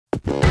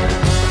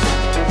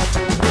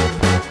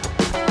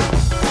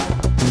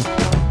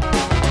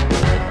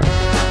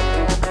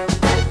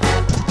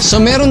So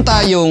meron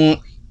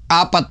tayong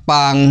apat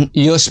pang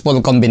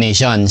useful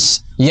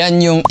combinations. Yan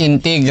yung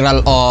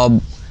integral of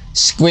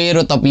square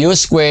root of u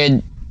squared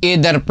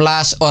either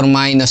plus or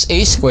minus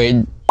a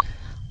squared,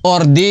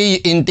 or the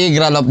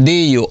integral of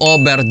du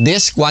over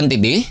this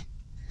quantity,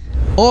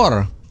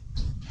 or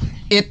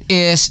it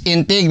is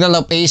integral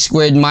of a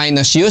squared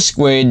minus u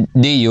squared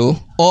du,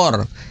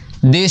 or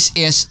this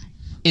is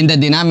in the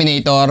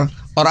denominator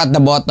or at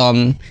the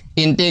bottom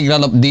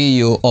integral of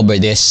du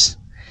over this.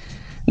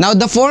 Now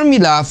the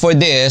formula for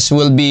this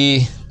will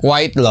be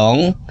quite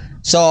long,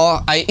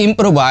 so I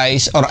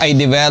improvise or I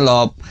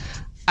develop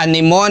a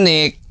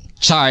mnemonic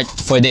chart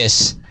for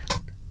this.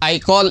 I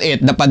call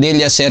it the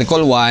Padilla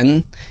Circle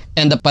 1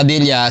 and the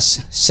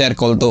Padilla's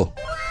Circle 2.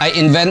 I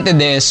invented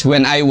this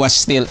when I was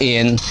still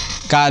in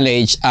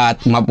college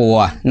at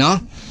Mapua, no?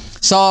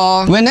 So,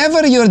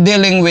 whenever you're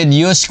dealing with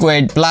u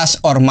squared plus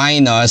or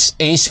minus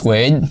a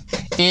squared,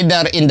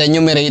 either in the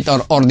numerator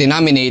or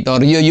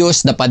denominator, you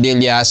use the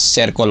Padilla's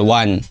Circle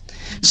 1.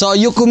 So,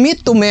 you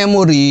commit to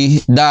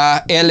memory the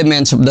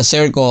elements of the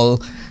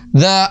circle.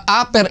 The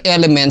upper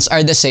elements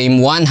are the same,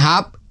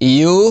 1/2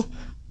 u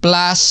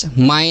plus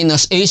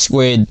minus a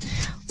squared.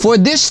 For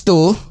these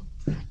two,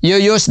 you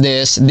use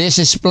this. This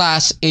is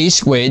plus a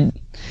squared.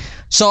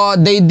 So,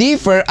 they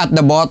differ at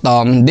the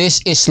bottom.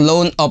 This is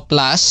ln of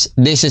plus.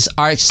 This is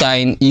arc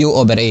sine u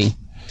over a.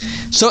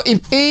 So, if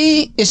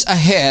a is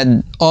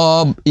ahead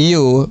of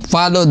u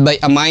followed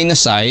by a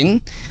minus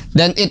sign,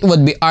 then it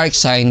would be arc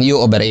sine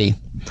u over a.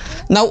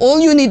 Now, all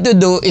you need to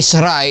do is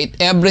write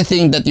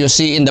everything that you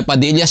see in the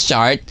Padilla's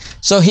chart.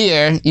 So,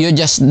 here, you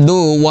just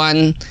do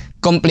one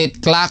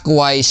complete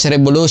clockwise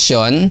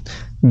revolution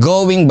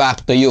going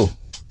back to u.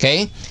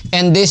 Okay?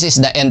 And this is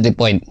the entry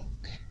point.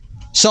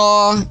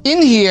 So, in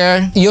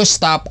here, you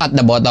stop at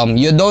the bottom.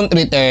 You don't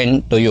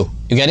return to u.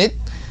 You get it?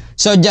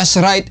 So, just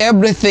write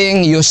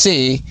everything you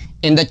see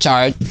in the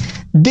chart.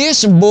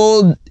 This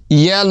bold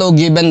yellow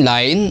given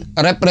line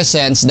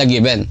represents the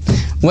given.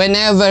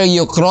 Whenever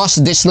you cross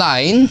this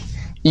line,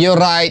 you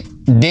write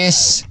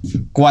this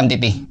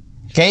quantity.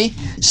 Okay?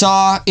 So,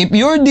 if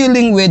you're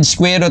dealing with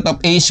square root of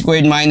a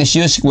squared minus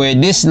u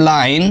squared, this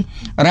line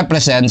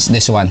represents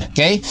this one.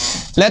 Okay?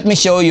 Let me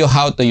show you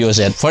how to use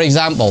it. For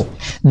example,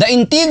 the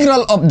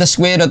integral of the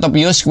square root of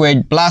u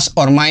squared plus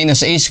or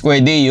minus a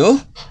squared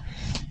du,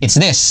 it's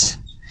this.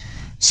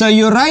 So,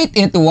 you write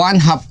it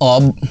 1/2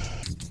 of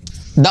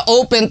the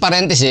open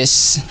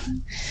parenthesis,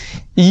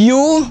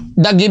 u,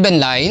 the given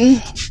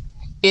line,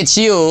 it's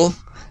u,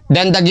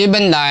 then the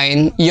given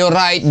line, you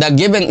write the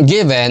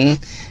given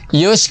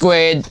u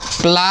squared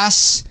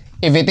plus,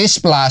 if it is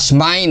plus,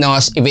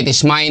 minus, if it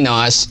is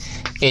minus,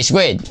 a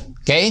squared.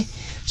 Okay?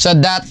 So,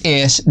 that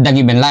is the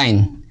given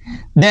line.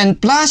 Then,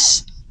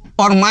 plus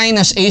or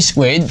minus a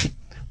squared,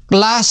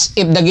 plus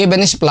if the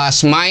given is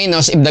plus,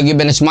 minus if the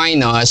given is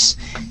minus,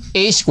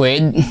 a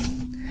squared.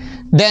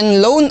 Then,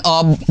 ln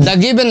of the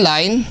given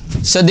line.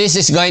 So, this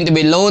is going to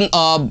be ln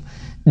of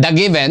the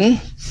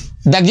given.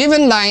 The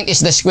given line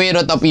is the square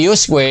root of u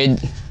squared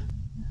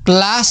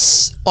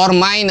plus or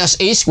minus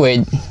a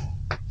squared.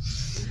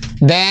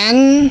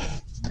 Then,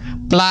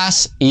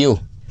 plus u.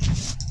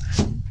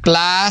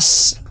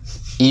 Plus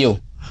u.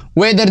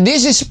 Whether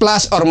this is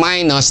plus or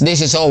minus,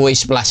 this is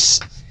always plus.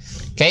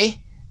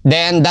 Okay?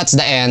 Then, that's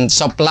the end.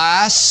 So,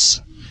 plus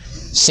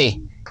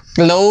c.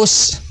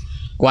 Close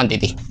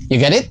quantity.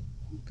 You get it?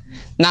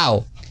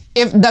 Now,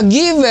 if the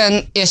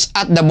given is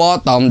at the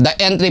bottom, the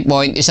entry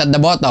point is at the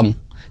bottom.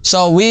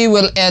 So, we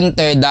will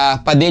enter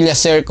the Padilla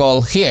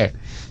circle here.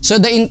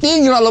 So, the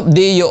integral of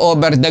du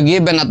over the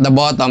given at the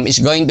bottom is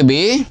going to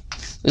be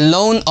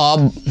ln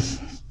of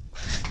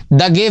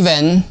the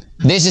given,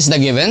 this is the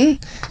given,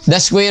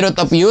 the square root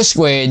of u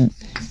squared,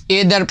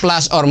 either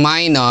plus or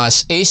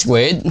minus a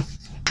squared,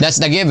 that's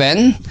the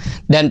given,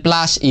 then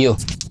plus u.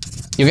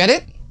 You get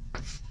it?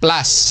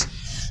 Plus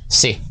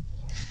c.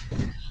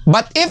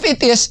 But if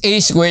it is a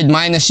squared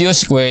minus u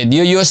squared,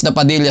 you use the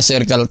Padilla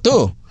circle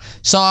 2.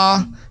 So,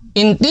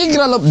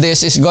 integral of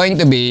this is going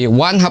to be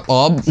 1/2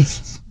 of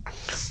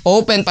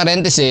open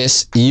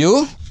parenthesis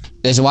u,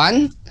 this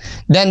one,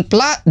 then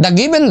plus the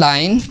given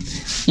line,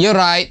 you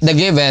write the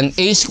given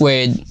a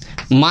squared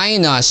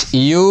minus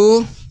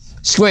u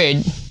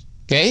squared,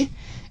 okay,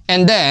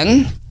 and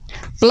then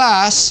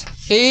plus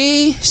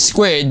a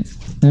squared,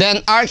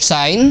 then arc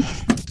sine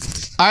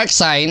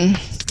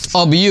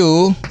of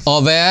u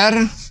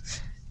over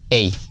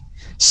a.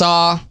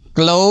 So,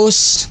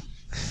 close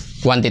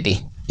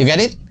quantity. You get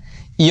it?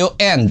 You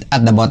end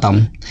at the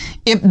bottom.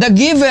 If the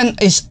given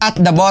is at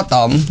the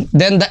bottom,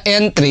 then the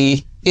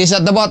entry is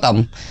at the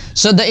bottom.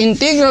 So, the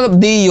integral of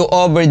du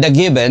over the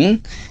given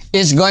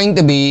is going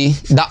to be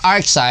the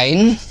arc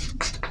sine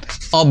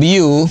of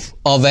u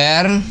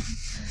over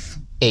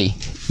a.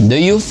 Do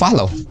you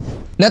follow?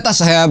 Let us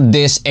have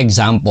this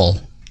example.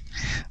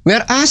 We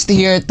are asked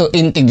here to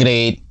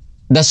integrate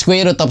the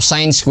square root of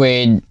sine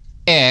squared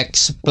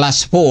x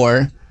plus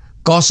 4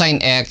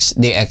 cosine x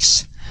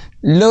dx.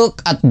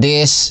 Look at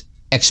this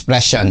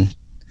expression.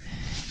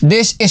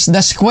 This is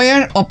the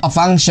square of a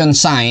function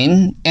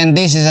sine, and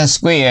this is a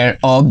square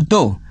of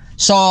 2.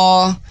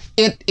 So,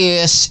 it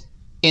is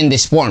in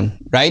this form,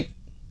 right?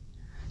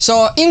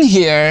 So, in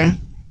here,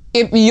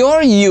 if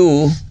your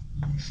u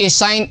is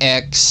sine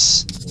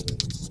x,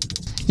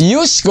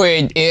 u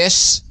squared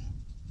is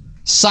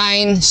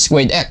sine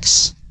squared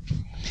x.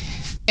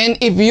 And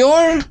if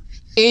your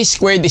a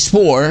squared is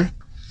 4,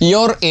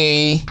 your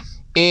a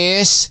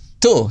is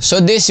 2. So,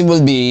 this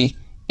will be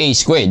a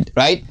squared,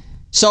 right?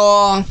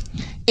 So,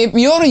 if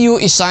your u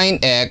is sine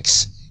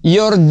x,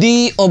 your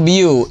d of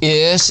u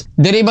is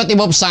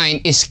derivative of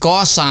sine is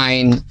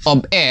cosine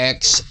of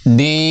x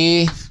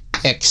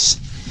dx.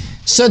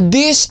 So,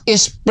 this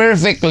is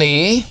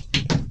perfectly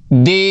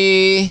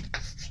du.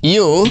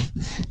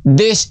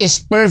 This is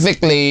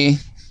perfectly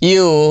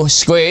u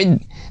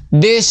squared.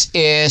 This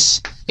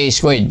is a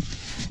squared.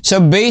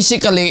 So,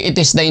 basically, it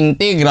is the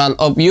integral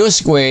of u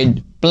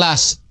squared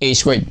plus a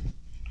squared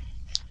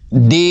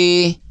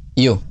du.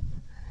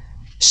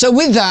 So,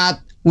 with that,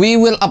 we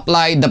will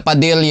apply the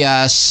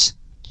Padilla's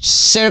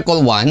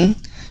circle 1.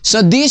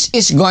 So, this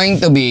is going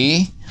to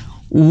be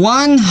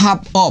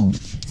 1/2 of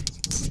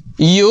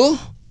u.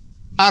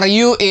 Our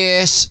u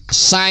is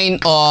sine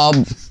of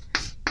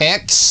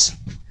x.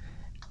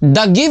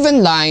 The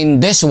given line,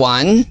 this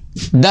one,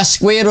 the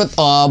square root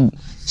of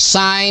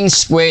sine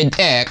squared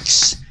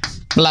x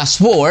plus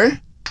 4.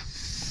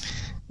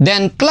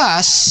 Then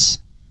plus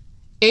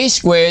a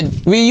squared.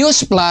 We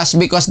use plus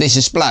because this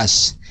is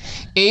plus.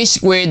 A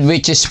squared,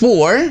 which is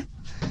 4,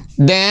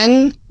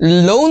 then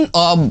ln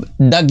of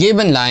the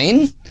given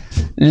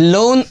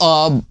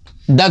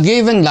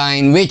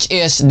line, which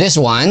is this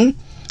one,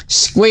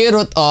 square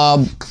root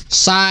of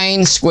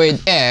sine squared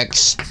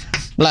x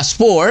plus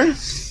 4,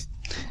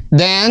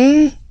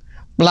 then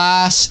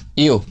plus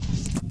u.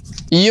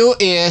 U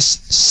is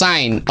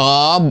sine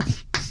of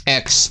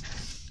x.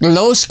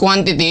 Close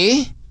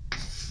quantity.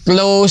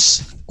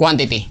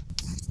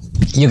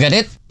 You get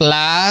it?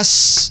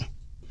 Plus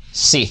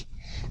c.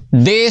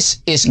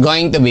 This is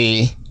going to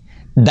be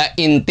the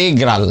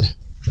integral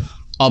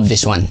of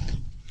this one.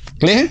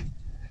 Clear?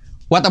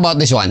 What about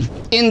this one?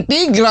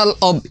 Integral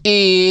of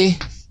e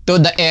to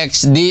the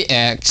x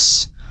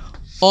dx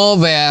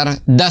over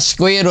the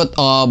square root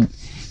of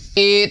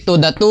e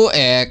to the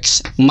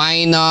 2x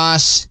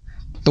minus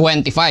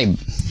 25.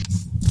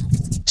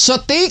 So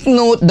take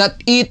note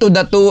that e to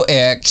the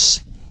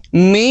 2x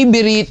may be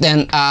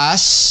written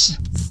as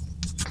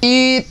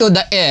e to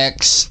the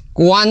x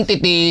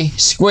quantity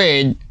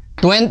squared.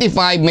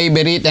 25 may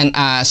be written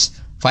as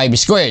 5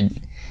 squared.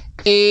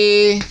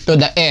 E to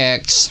the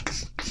x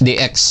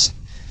dx.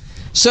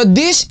 So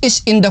this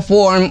is in the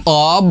form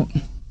of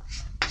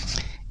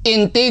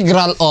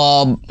integral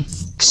of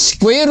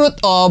square root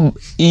of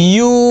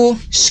u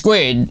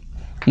squared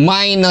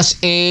minus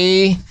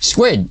a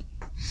squared,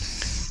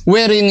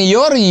 wherein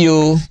your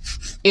u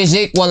is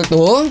equal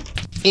to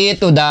e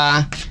to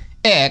the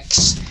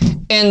x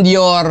and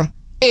your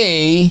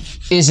a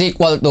is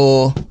equal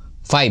to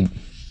 5,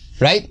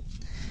 right?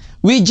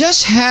 We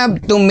just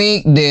have to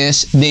make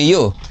this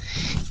du.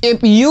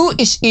 If u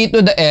is e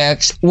to the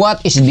x,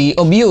 what is d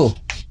of u?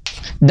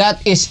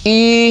 That is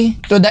e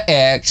to the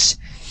x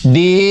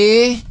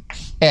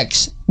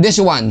dx.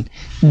 This one.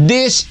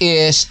 This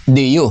is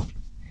du.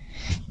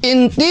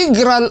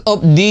 Integral of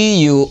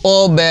du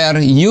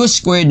over u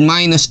squared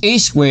minus a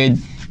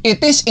squared, it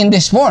is in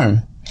this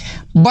form.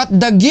 But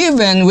the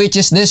given, which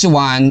is this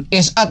one,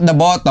 is at the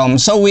bottom.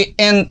 So we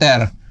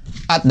enter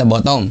at the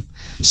bottom.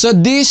 So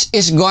this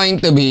is going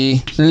to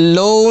be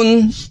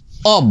ln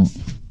of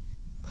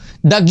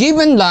the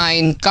given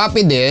line,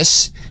 copy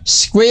this,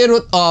 square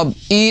root of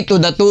e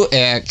to the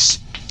 2x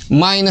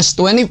minus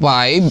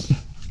 25,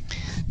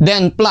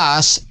 then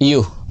plus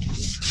u.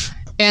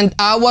 And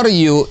our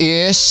u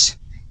is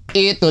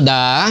e to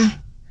the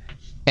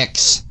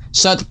x.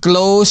 So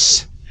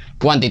close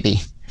quantity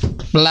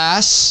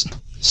plus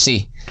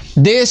c.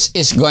 This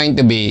is going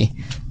to be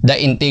the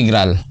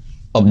integral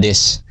of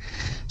this.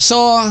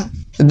 So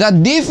the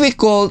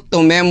difficult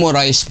to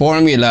memorize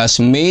formulas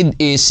made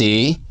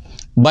easy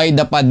by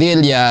the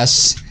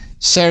Padilla's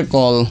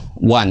circle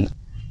 1.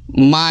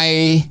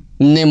 My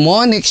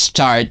mnemonics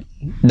chart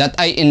that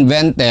I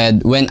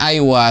invented when I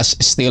was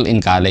still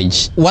in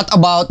college. What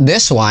about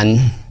this one?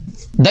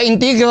 The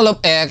integral of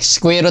x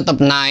square root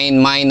of 9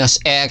 minus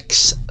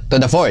x to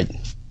the 4th.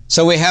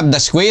 So we have the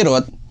square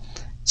root.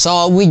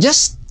 So we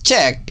just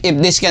check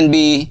if this can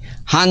be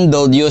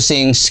handled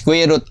using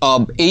square root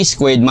of a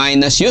squared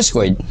minus u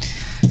squared.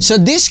 So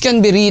this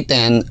can be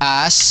written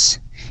as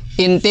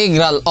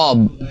integral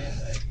of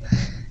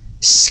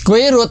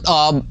square root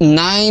of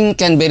 9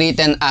 can be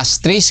written as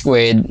 3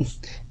 squared.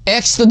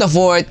 X to the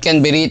 4th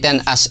can be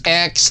written as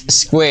x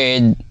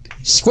squared,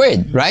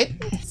 right?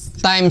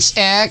 Times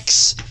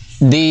x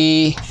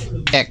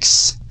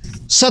dx.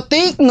 So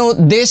take note,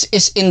 this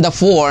is in the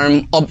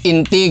form of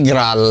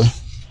integral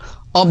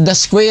of the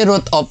square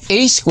root of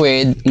a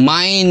squared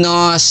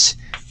minus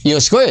u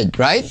squared,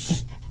 right?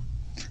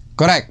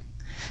 Correct.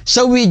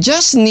 So we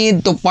just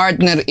need to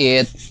partner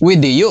it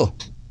with the u.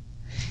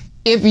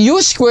 if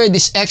u squared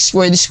is x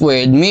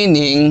squared,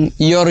 meaning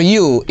your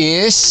u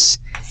is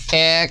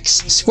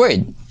x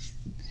squared.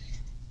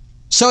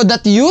 So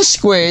that u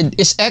squared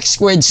is x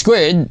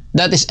squared,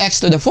 that is x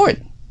to the fourth.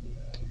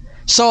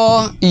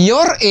 So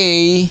your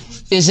a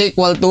is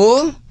equal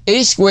to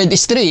a squared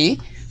is 3,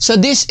 so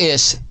this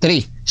is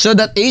 3. So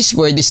that a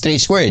squared is 3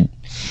 squared.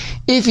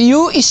 If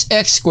u is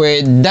x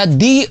squared, the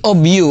d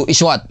of u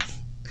is what?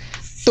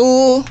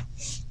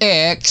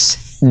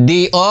 2x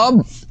d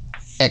of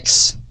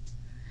x.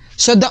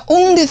 So the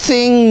only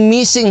thing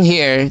missing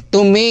here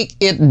to make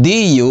it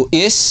du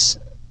is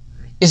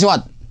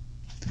what?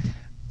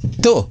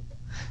 2.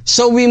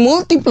 So we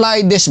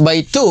multiply this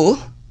by 2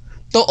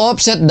 to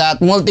offset that,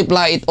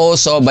 multiply it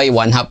also by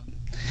 1/2.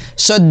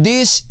 So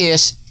this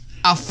is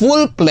a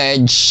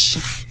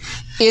full-fledged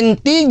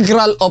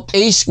integral of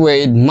a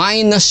squared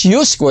minus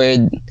u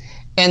squared,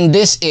 and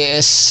this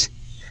is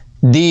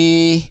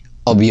d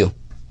of u,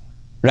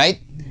 right?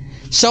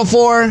 So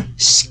for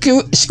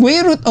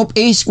square root of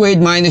a squared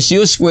minus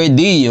u squared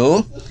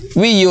du,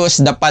 we use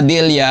the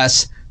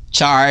Padilla's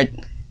chart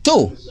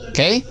 2.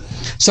 Okay?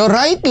 So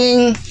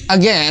writing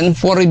again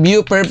for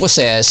review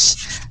purposes,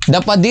 the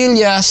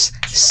Padilla's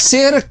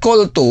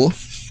circle 2.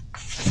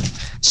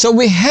 So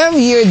we have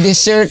here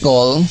this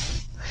circle.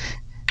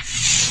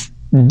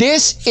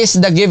 This is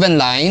the given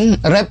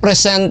line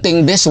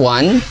representing this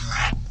one.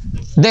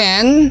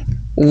 Then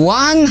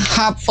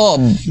 1/2 of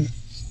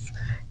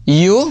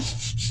u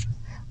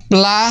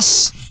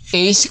plus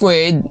a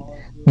squared,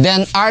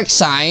 then arc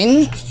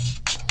sine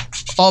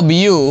of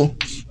u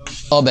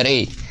over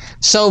a.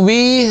 So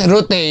we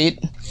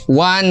rotate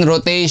one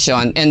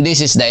rotation, and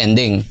this is the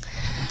ending.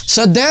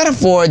 So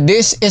therefore,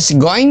 this is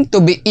going to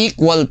be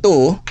equal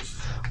to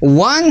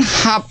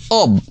 1/2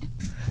 of,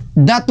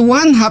 that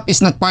 1/2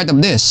 is not part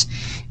of this.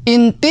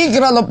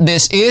 Integral of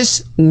this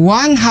is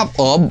 1/2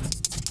 of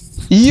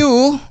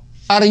u,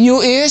 our u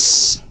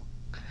is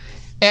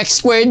x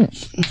squared.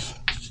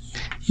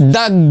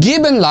 The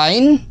given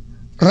line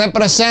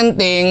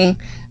representing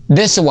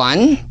this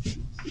one,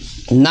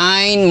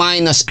 9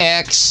 minus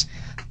x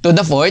to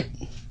the fourth,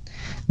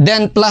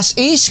 then plus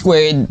a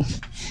squared.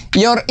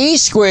 Your a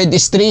squared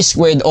is 3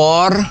 squared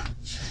or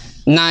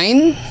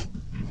 9.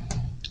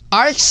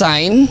 Arc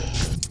sine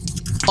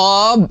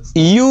of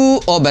u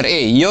over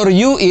a. Your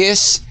u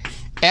is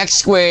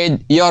x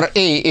squared, your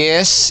a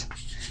is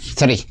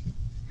 3.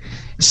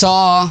 So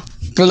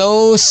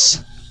close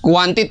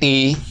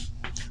quantity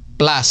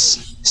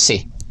plus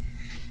c.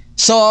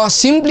 So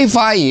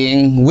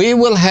simplifying, we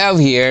will have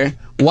here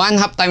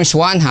 1/2 times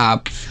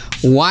 1/2,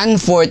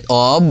 1/4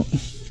 of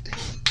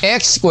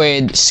x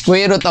squared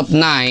square root of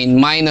 9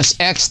 minus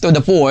x to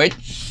the fourth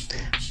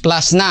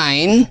plus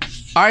 9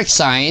 arc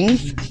sine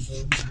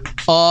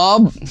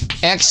of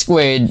x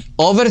squared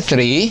over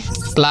 3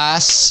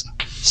 plus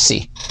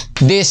c.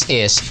 This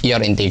is your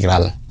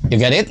integral. You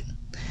get it?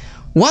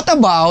 What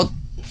about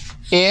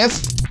if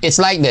it's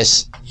like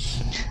this?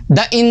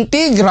 The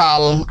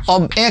integral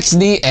of x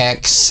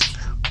dx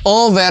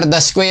over the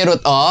square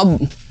root of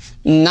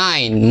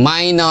 9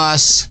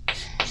 minus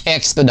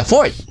x to the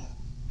fourth.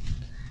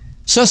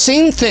 So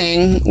same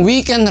thing,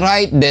 we can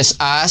write this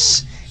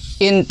as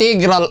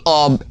integral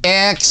of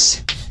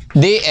x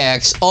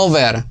dx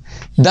over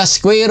the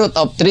square root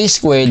of 3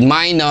 squared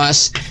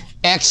minus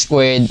x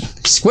squared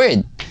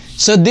squared.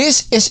 So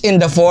this is in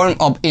the form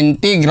of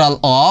integral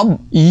of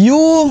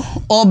u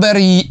over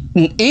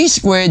a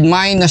squared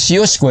minus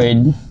u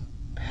squared,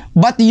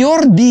 but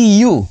your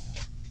du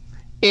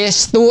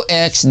is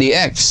 2x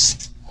dx.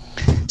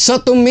 So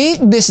to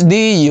make this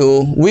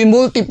du, we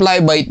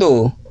multiply by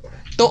 2.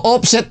 To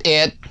offset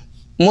it,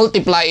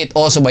 multiply it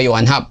also by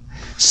 1/2.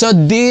 So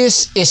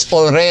this is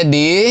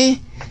already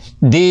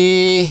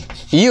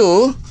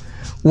du,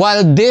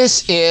 while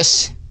this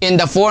is in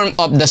the form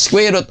of the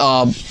square root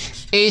of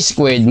a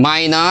squared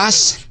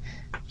minus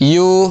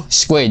u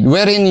squared,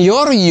 wherein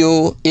your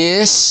u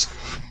is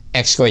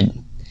x squared.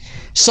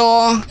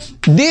 So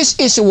this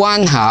is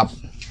 1/2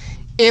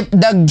 if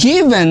the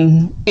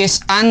given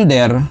is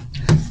under,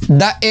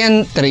 the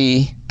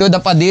entry to the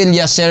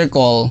Padilla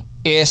circle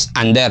is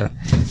under.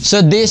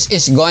 So this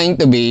is going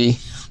to be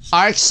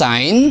arc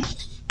sine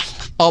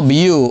of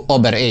u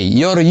over a.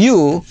 Your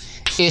u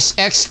is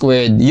x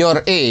squared,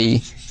 your a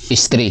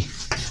is 3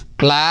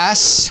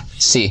 plus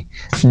c.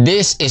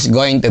 This is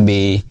going to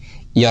be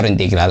your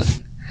integral.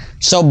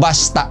 So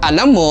basta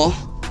alam mo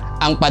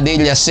ang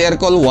Padilla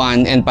circle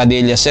 1 and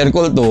Padilla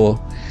circle 2,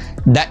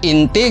 the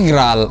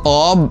integral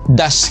of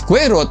the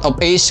square root of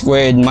a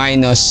squared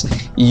minus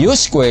u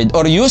squared,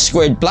 or u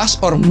squared plus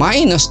or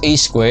minus a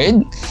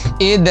squared,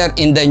 either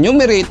in the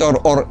numerator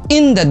or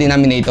in the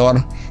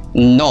denominator,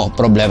 no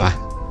problema.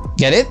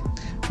 Get it?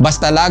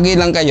 Basta lagi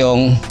lang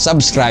kayong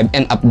subscribe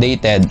and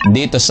updated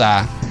dito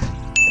sa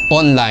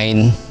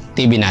online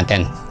TV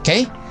natin.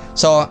 Okay?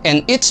 So,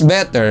 and it's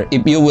better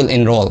if you will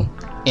enroll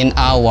in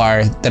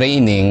our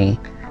training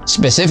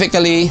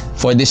specifically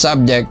for the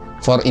subject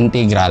for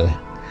integral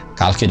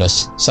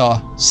calculus. So,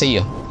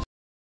 see you.